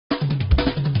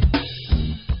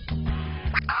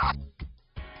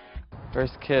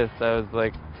First kiss, I was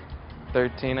like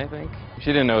 13, I think. She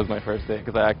didn't know it was my first date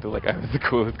because I acted like I was the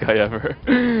coolest guy ever.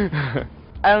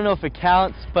 I don't know if it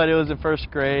counts, but it was in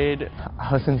first grade.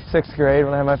 I was in 6th grade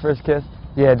when I had my first kiss.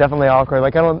 Yeah, definitely awkward.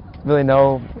 Like, I don't really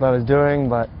know what I was doing,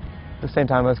 but at the same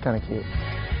time, it was kind of cute.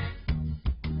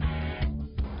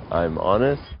 I'm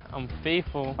honest. I'm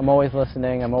faithful. I'm always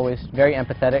listening. I'm always very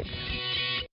empathetic.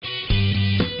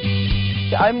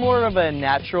 I'm more of a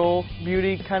natural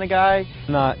beauty kind of guy.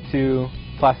 Not too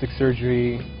plastic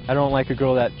surgery. I don't like a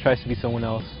girl that tries to be someone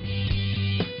else.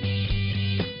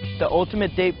 The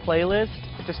ultimate date playlist.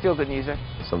 Just feel good music.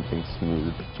 Something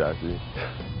smooth, jazzy.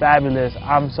 Fabulous.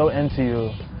 I'm so into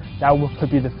you. That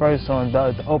could be the first song,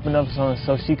 the open up song,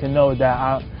 so she can know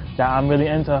that I'm really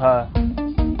into her.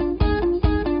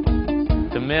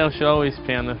 The male should always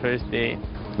pay on the first date.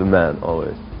 The man,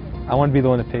 always. I want to be the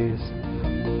one that pays.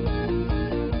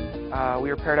 We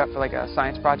were paired up for like a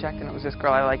science project, and it was this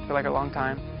girl I liked for like a long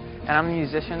time. And I'm a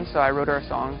musician, so I wrote her a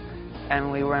song,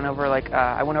 and we went over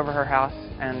I went over her house,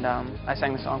 and I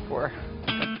sang the song for her.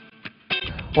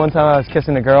 One time I was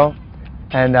kissing a girl,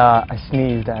 and I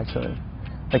sneezed, actually.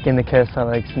 Like, in the kiss, I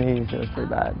like sneezed. It was pretty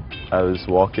bad. I was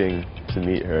walking to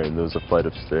meet her, and there was a flight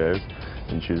of stairs,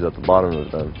 and she was at the bottom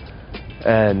of them.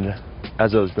 And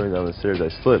as I was going down the stairs, I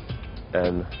slipped,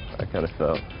 and I kind of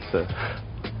fell. So.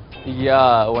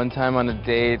 Yeah, one time on a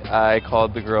date, I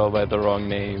called the girl by the wrong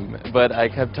name, but I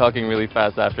kept talking really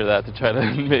fast after that to try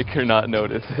to make her not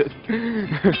notice it.